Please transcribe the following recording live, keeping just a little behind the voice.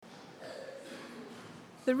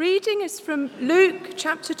The reading is from Luke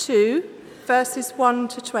chapter 2, verses 1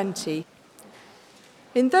 to 20.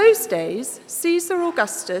 In those days, Caesar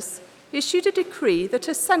Augustus issued a decree that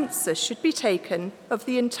a census should be taken of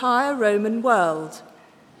the entire Roman world.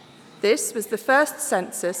 This was the first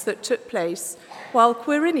census that took place while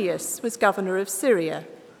Quirinius was governor of Syria.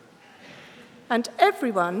 And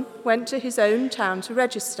everyone went to his own town to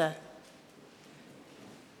register.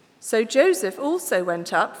 So Joseph also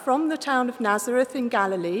went up from the town of Nazareth in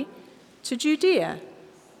Galilee to Judea,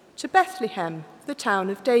 to Bethlehem, the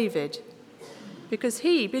town of David, because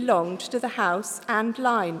he belonged to the house and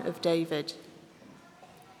line of David.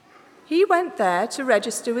 He went there to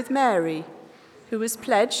register with Mary, who was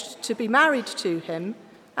pledged to be married to him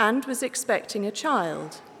and was expecting a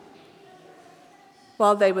child.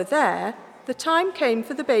 While they were there, the time came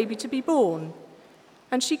for the baby to be born,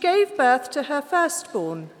 and she gave birth to her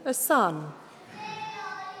firstborn, a son.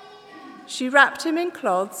 She wrapped him in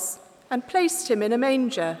cloths and placed him in a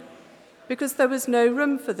manger, because there was no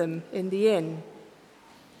room for them in the inn.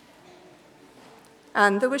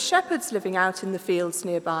 And there were shepherds living out in the fields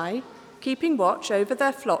nearby, keeping watch over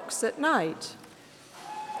their flocks at night.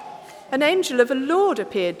 An angel of the Lord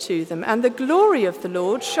appeared to them, and the glory of the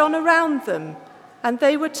Lord shone around them, and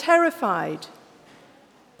they were terrified.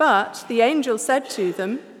 But the angel said to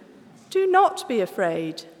them, "Do not be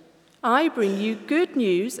afraid. I bring you good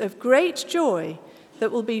news of great joy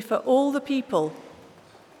that will be for all the people.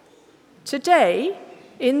 Today,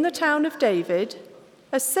 in the town of David,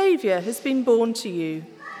 a Saviour has been born to you.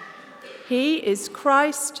 He is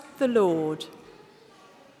Christ the Lord.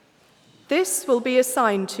 This will be a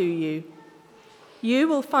sign to you. You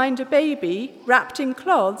will find a baby wrapped in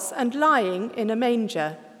cloths and lying in a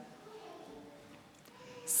manger."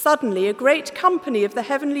 Suddenly, a great company of the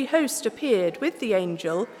heavenly host appeared with the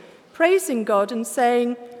angel, praising God and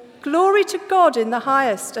saying, "Glory to God in the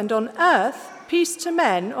highest, and on earth peace to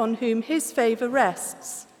men on whom his favour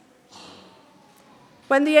rests."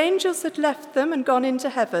 When the angels had left them and gone into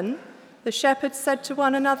heaven, the shepherds said to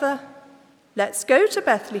one another, "Let's go to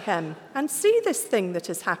Bethlehem and see this thing that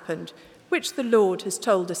has happened, which the Lord has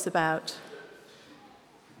told us about."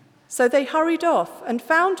 So they hurried off and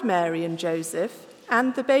found Mary and Joseph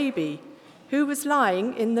and the baby, who was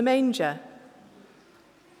lying in the manger.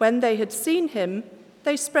 When they had seen him,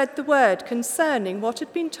 they spread the word concerning what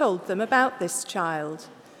had been told them about this child,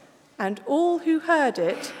 and all who heard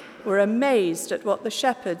it were amazed at what the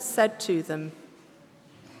shepherds said to them.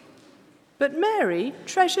 But Mary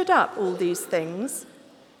treasured up all these things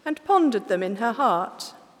and pondered them in her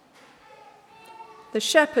heart. The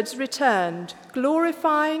shepherds returned,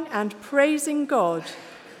 glorifying and praising God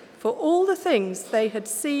for all the things they had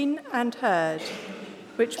seen and heard,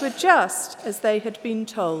 which were just as they had been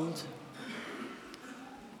told.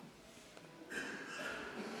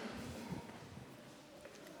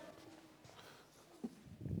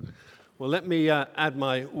 Well, let me add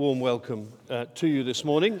my warm welcome to you this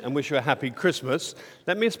morning and wish you a happy Christmas.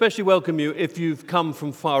 Let me especially welcome you if you've come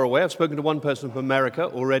from far away. I've spoken to one person from America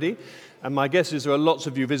already, and my guess is there are lots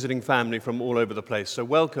of you visiting family from all over the place. So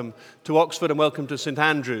welcome to Oxford and welcome to St.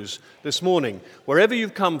 Andrews this morning. Wherever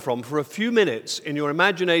you've come from, for a few minutes in your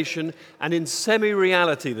imagination and in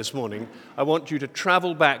semi-reality this morning, I want you to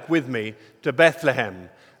travel back with me to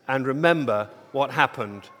Bethlehem and remember what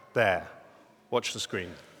happened there. Watch the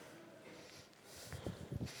screen.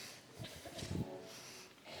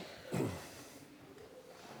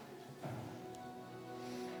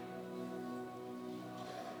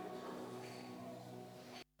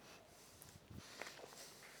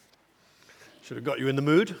 Should have got you in the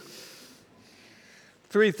mood.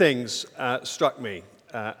 Three things struck me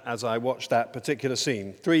as I watched that particular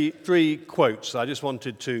scene. Three quotes I just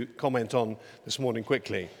wanted to comment on this morning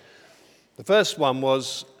quickly. The first one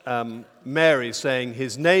was Mary saying,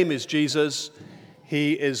 "His name is Jesus,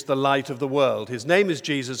 he is the light of the world." His name is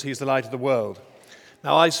Jesus, he's the light of the world.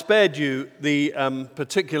 Now, I spared you the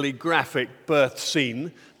particularly graphic birth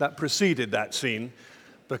scene that preceded that scene,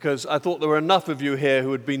 because I thought there were enough of you here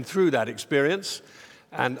who had been through that experience,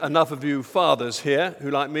 and enough of you fathers here who,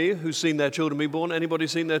 like me, who've seen their children being born. Anybody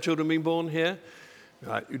seen their children being born here?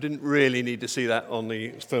 Right, you didn't really need to see that on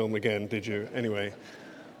the film again, did you? Anyway.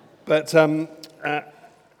 But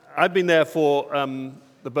I've been there for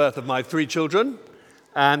the birth of my three children,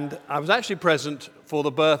 and I was actually present for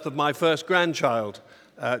the birth of my first grandchild,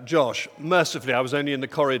 Josh. Mercifully, I was only in the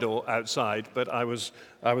corridor outside, but I was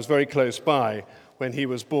very close by when he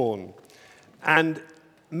was born. And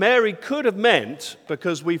Mary could have meant,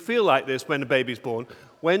 because we feel like this when a baby's born,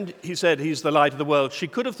 when he said he's the light of the world, she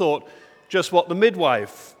could have thought just what the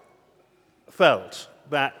midwife felt,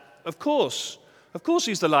 that, of course, Of course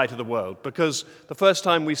he's the light of the world, because the first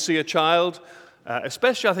time we see a child,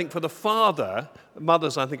 especially I think for the father,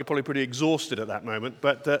 mothers I think are probably pretty exhausted at that moment,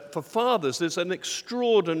 but for fathers there's an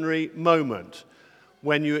extraordinary moment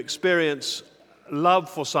when you experience love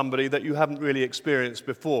for somebody that you haven't really experienced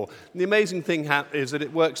before. And the amazing thing is that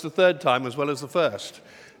it works the third time as well as the first.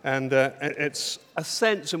 And it's a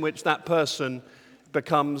sense in which that person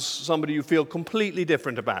becomes somebody you feel completely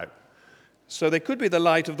different about. So they could be the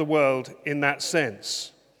light of the world in that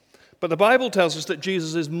sense. But the Bible tells us that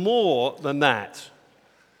Jesus is more than that.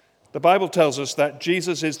 The Bible tells us that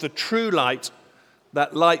Jesus is the true light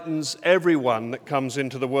that lightens everyone that comes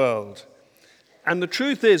into the world. And the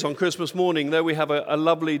truth is, on Christmas morning, though we have a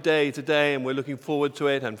lovely day today and we're looking forward to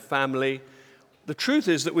it and family, the truth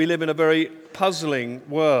is that we live in a very puzzling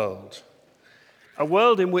world. A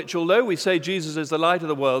world in which, although we say Jesus is the light of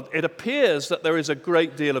the world, it appears that there is a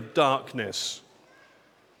great deal of darkness.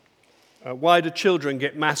 Why do children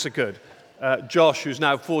get massacred? Josh, who's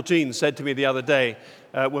now 14, said to me the other day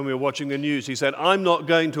when we were watching the news, he said, "I'm not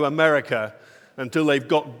going to America until they've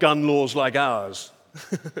got gun laws like ours."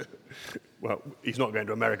 Well, he's not going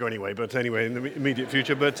to America anyway, but anyway, in the immediate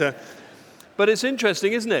future. But it's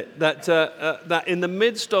interesting, isn't it, that in the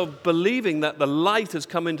midst of believing that the light has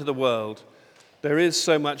come into the world, there is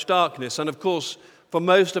so much darkness. And of course, for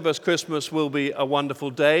most of us, Christmas will be a wonderful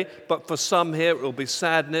day, but for some here, it will be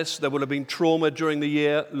sadness. There will have been trauma during the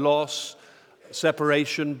year, loss,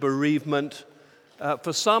 separation, bereavement.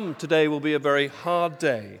 For some, today will be a very hard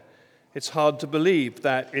day. It's hard to believe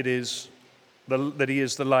that he is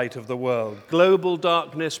the light of the world. Global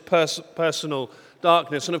darkness, personal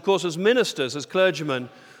darkness. And of course, as ministers, as clergymen,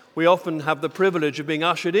 we often have the privilege of being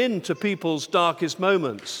ushered into people's darkest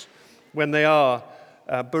moments when they are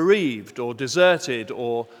bereaved or deserted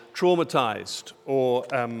or traumatized or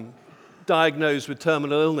diagnosed with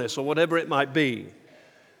terminal illness or whatever it might be.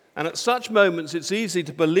 And at such moments, it's easy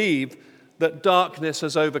to believe that darkness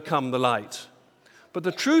has overcome the light. But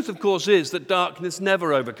the truth, of course, is that darkness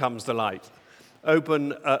never overcomes the light.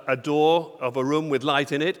 Open a door of a room with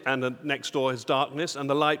light in it, and the next door is darkness, and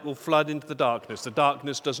the light will flood into the darkness. The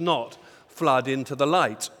darkness does not flood into the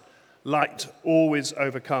light. Light always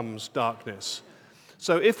overcomes darkness.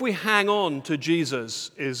 So if we hang on to Jesus'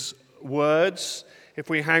 words, if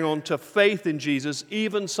we hang on to faith in Jesus,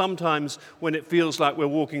 even sometimes when it feels like we're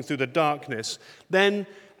walking through the darkness, then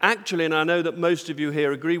actually, and I know that most of you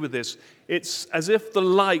here agree with this, it's as if the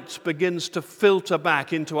light begins to filter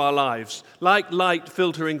back into our lives, like light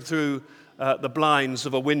filtering through the blinds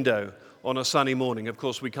of a window on a sunny morning. Of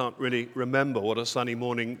course, we can't really remember what a sunny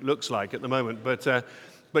morning looks like at the moment,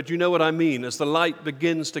 but you know what I mean. As the light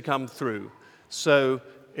begins to come through, so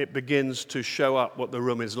it begins to show up what the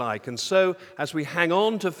room is like. And so, as we hang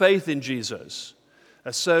on to faith in Jesus,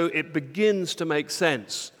 so it begins to make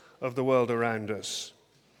sense of the world around us.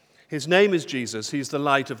 His name is Jesus. He's the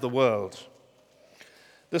light of the world.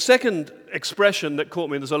 The second expression that caught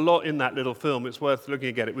me, there's a lot in that little film, it's worth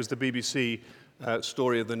looking at, it was the BBC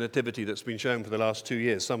story of the Nativity that's been shown for the last 2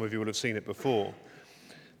 years. Some of you will have seen it before.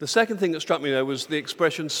 The second thing that struck me, though, was the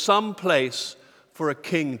expression, "some place for a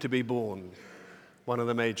king to be born." One of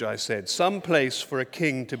the Magi said, "some place for a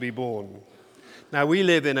king to be born." Now, we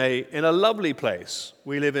live in a lovely place.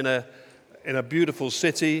 We live in a beautiful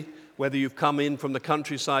city. Whether you've come in from the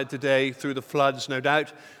countryside today through the floods, no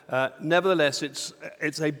doubt. Nevertheless,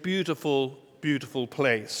 it's a beautiful, beautiful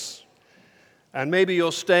place. And maybe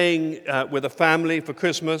you're staying with a family for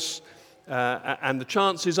Christmas, and the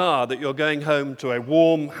chances are that you're going home to a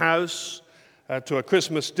warm house, to a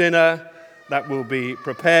Christmas dinner that will be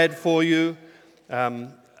prepared for you,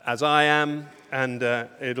 as I am, and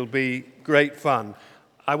it'll be great fun.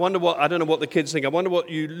 I don't know what the kids think. I wonder what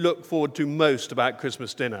you look forward to most about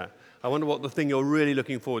Christmas dinner. I wonder what the thing you're really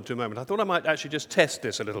looking forward to a moment. I thought I might actually just test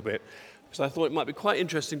this a little bit, because I thought it might be quite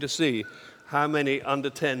interesting to see how many under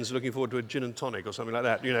 10s are looking forward to a gin and tonic or something like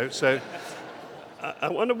that, you know. So I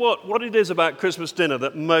wonder what it is about Christmas dinner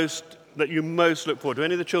that you most look forward to.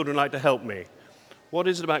 Any of the children like to help me? What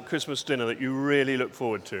is it about Christmas dinner that you really look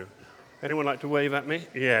forward to? Anyone like to wave at me?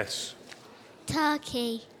 Yes.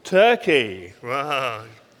 Turkey. Turkey. Wow,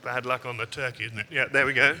 bad luck on the turkey, isn't it? Yeah, there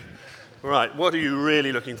we go. Right, what are you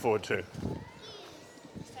really looking forward to?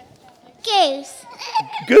 Goose.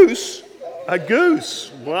 Goose? A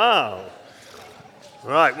goose. Wow.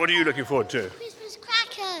 Right, what are you looking forward to? Christmas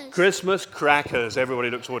crackers. Christmas crackers.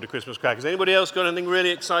 Everybody looks forward to Christmas crackers. Anybody else got anything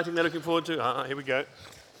really exciting they're looking forward to? Here we go.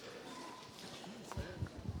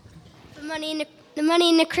 The money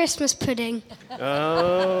in the Christmas pudding.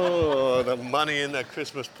 Oh, the money in the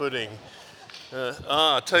Christmas pudding.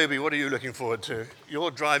 Toby, what are you looking forward to? You're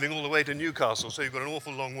driving all the way to Newcastle, so you've got an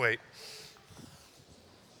awful long wait.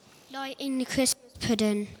 Lighting the Christmas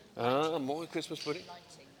pudding. More Christmas pudding?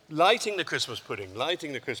 Lighting the Christmas pudding.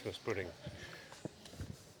 Lighting the Christmas pudding.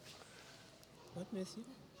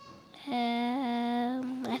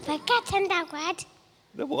 I forgotten that word.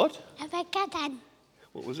 The what? I forgotten.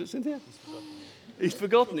 What was it, Cynthia? He's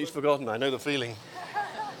forgotten. I know the feeling.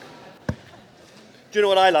 Do you know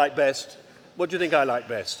what I like best? What do you think I like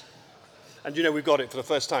best? And do you know we've got it for the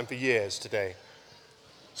first time for years today?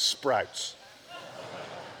 Sprouts.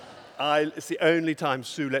 It's the only time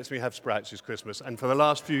Sue lets me have sprouts this Christmas, and for the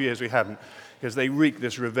last few years we haven't, because they wreak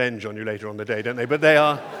this revenge on you later on the day, don't they? But they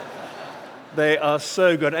are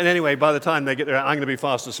so good. And anyway, by the time they get there, I'm going to be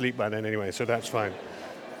fast asleep by then anyway, so that's fine.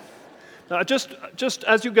 Now, just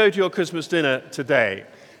as you go to your Christmas dinner today,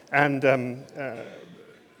 and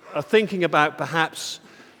are thinking about perhaps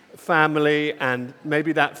family and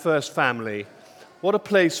maybe that first family, what a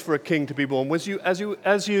place for a king to be born. As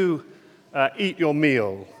you eat your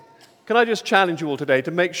meal, can I just challenge you all today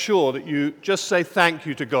to make sure that you just say thank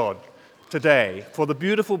you to God today for the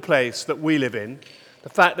beautiful place that we live in, the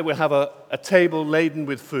fact that we have a table laden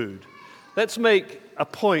with food. Let's make a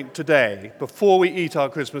point today, before we eat our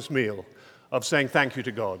Christmas meal, of saying thank you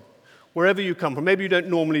to God. Wherever you come from, maybe you don't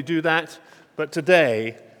normally do that, but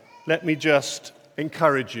today, let me just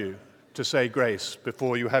encourage you to say grace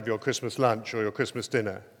before you have your Christmas lunch or your Christmas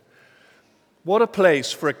dinner. What a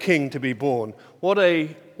place for a king to be born. What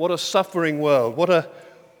a suffering world. What a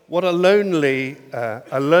lonely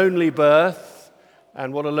birth,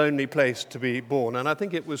 and what a lonely place to be born. And I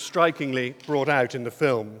think it was strikingly brought out in the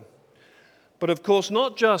film. But of course,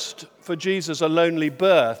 not just for Jesus a lonely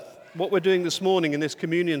birth. What we're doing this morning in this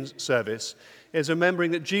communion service is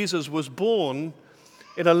remembering that Jesus was born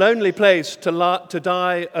in a lonely place to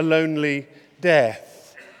die a lonely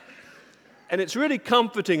death. And it's really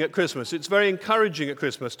comforting at Christmas. It's very encouraging at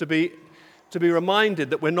Christmas to be reminded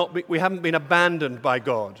that we haven't been abandoned by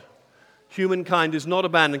God. Humankind is not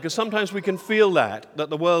abandoned, because sometimes we can feel that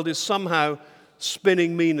the world is somehow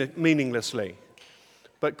spinning meaninglessly.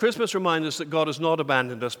 But Christmas reminds us that God has not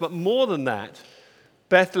abandoned us. But more than that,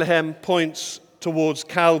 Bethlehem points towards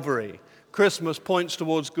Calvary. Christmas points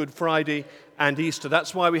towards Good Friday and Easter.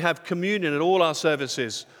 That's why we have communion at all our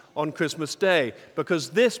services on Christmas Day,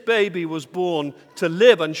 because this baby was born to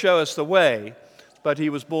live and show us the way, but he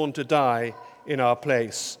was born to die in our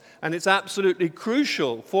place. And it's absolutely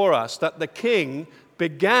crucial for us that the King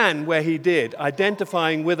began where he did,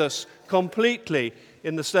 identifying with us completely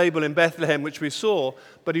in the stable in Bethlehem, which we saw,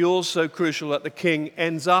 but he also crucial that the King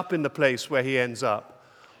ends up in the place where he ends up,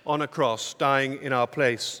 on a cross, dying in our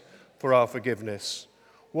place for our forgiveness.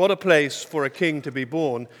 What a place for a king to be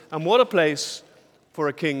born, and what a place for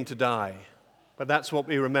a king to die. But that's what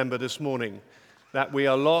we remember this morning, that we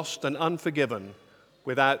are lost and unforgiven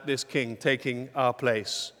without this king taking our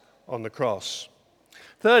place on the cross.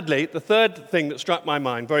 Thirdly, the third thing that struck my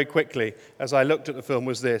mind very quickly as I looked at the film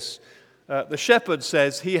was this. The shepherd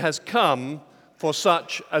says, "He has come for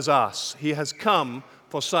such as us." He has come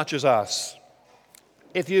for such as us.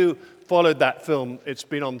 If you followed that film, it's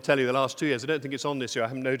been on telly the last 2 years. I don't think it's on this year. I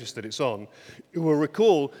haven't noticed that it's on. You will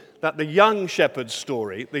recall that the young shepherd's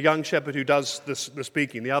story, the young shepherd who does the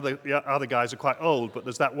speaking, the other guys are quite old, but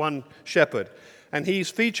there's that one shepherd, and he's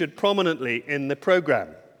featured prominently in the program.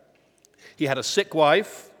 He had a sick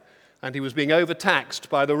wife, and he was being overtaxed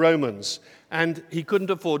by the Romans, and he couldn't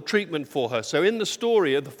afford treatment for her. So in the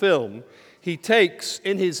story of the film, he takes,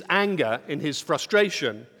 in his anger, in his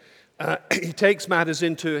frustration, he takes matters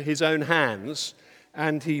into his own hands,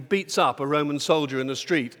 and he beats up a Roman soldier in the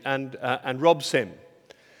street and robs him.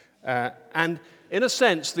 And in a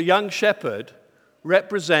sense, the young shepherd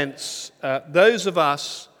represents those of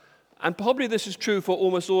us, and probably this is true for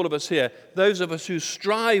almost all of us here, those of us who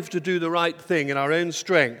strive to do the right thing in our own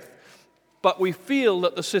strength, but we feel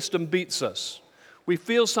that the system beats us. We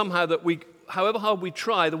feel somehow that however hard we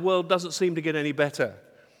try, the world doesn't seem to get any better.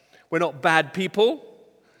 We're not bad people.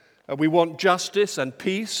 We want justice and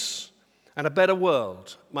peace and a better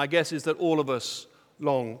world. My guess is that all of us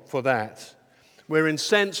long for that. We're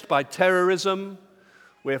incensed by terrorism.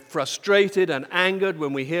 We're frustrated and angered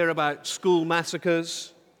when we hear about school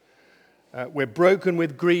massacres. We're broken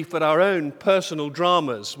with grief at our own personal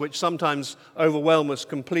dramas, which sometimes overwhelm us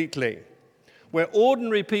completely. We're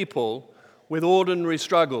ordinary people with ordinary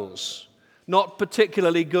struggles. Not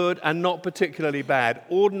particularly good and not particularly bad.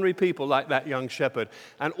 Ordinary people like that young shepherd.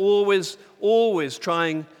 And always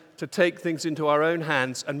trying to take things into our own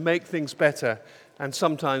hands and make things better, and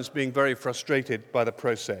sometimes being very frustrated by the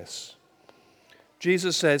process.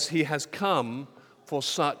 Jesus says he has come for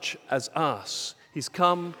such as us. He's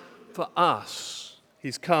come for us.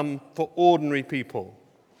 He's come for ordinary people.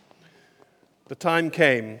 The time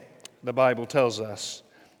came, the Bible tells us,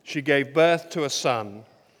 she gave birth to a son,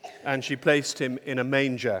 and she placed him in a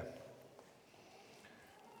manger.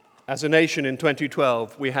 As a nation in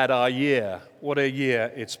 2012, we had our year. What a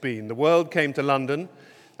year it's been. The world came to London,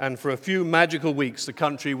 and for a few magical weeks, the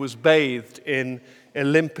country was bathed in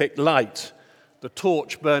Olympic light. The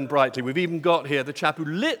torch burned brightly. We've even got here the chap who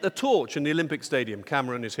lit the torch in the Olympic Stadium.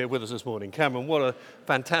 Cameron is here with us this morning. Cameron, what a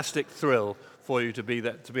fantastic thrill for you to be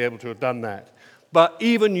able to have done that. But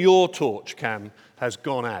even your torch, Cam, has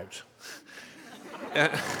gone out.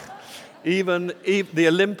 Even the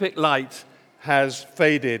Olympic light has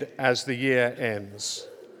faded as the year ends.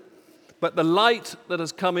 But the light that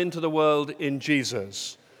has come into the world in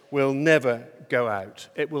Jesus will never go out.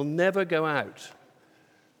 It will never go out.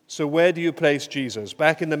 So where do you place Jesus?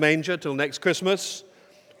 Back in the manger till next Christmas,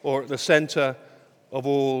 or at the center of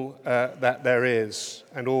all that there is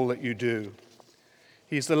and all that you do?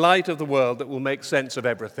 He's the light of the world that will make sense of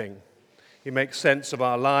everything. He makes sense of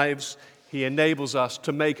our lives. He enables us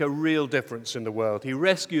to make a real difference in the world. He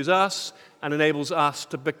rescues us and enables us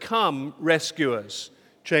to become rescuers,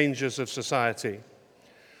 changers of society.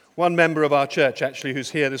 One member of our church, actually,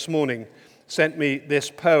 who's here this morning, sent me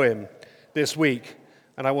this poem this week,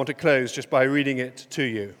 and I want to close just by reading it to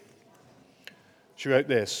you. She wrote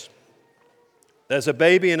this: "There's a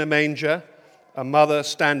baby in a manger, a mother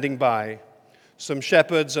standing by, some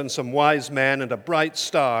shepherds and some wise men and a bright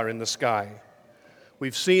star in the sky.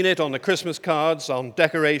 We've seen it on the Christmas cards, on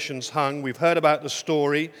decorations hung. We've heard about the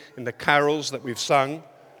story in the carols that we've sung.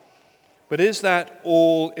 But is that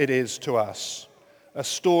all it is to us? A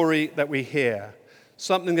story that we hear,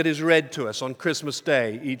 something that is read to us on Christmas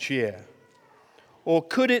Day each year? Or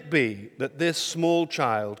could it be that this small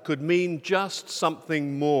child could mean just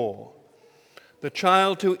something more? The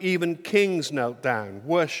child who even kings knelt down,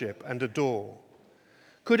 worship and adore.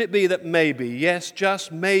 Could it be that maybe, yes,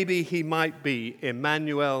 just maybe, he might be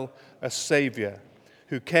Emmanuel, a Savior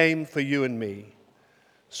who came for you and me?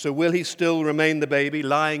 So will he still remain the baby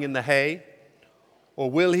lying in the hay?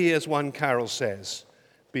 Or will he, as one carol says,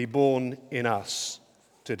 be born in us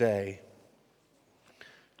today?"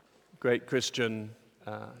 Great Christian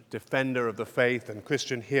defender of the faith and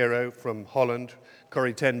Christian hero from Holland,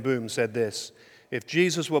 Corrie ten Boom, said this: "If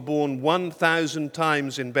Jesus were born 1,000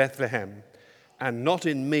 times in Bethlehem and not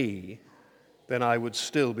in me, then I would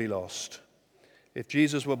still be lost." If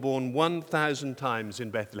Jesus were born 1,000 times in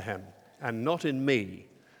Bethlehem and not in me,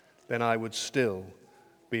 then I would still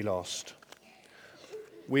be lost.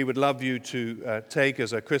 We would love you to take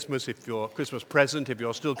as a Christmas present, if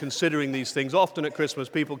you're still considering these things. Often at Christmas,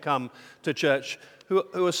 people come to church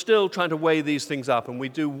who are still trying to weigh these things up, and we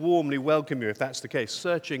do warmly welcome you if that's the case.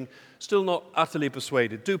 Searching, still not utterly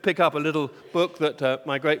persuaded. Do pick up a little book that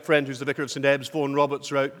my great friend who's the Vicar of St. Ebbs, Vaughan Roberts,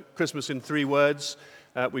 wrote, Christmas in 3 Words.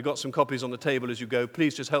 We've got some copies on the table as you go.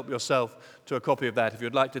 Please just help yourself to a copy of that if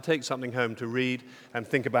you'd like to take something home to read and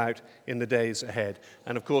think about in the days ahead.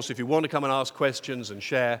 And of course, if you want to come and ask questions and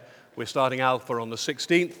share, we're starting Alpha on the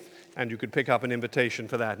 16th, and you could pick up an invitation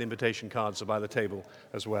for that. Invitation cards are by the table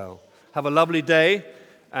as well. Have a lovely day,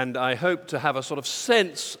 and I hope to have a sort of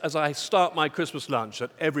sense as I start my Christmas lunch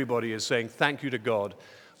that everybody is saying thank you to God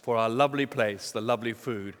for our lovely place, the lovely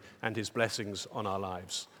food, and his blessings on our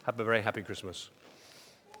lives. Have a very happy Christmas.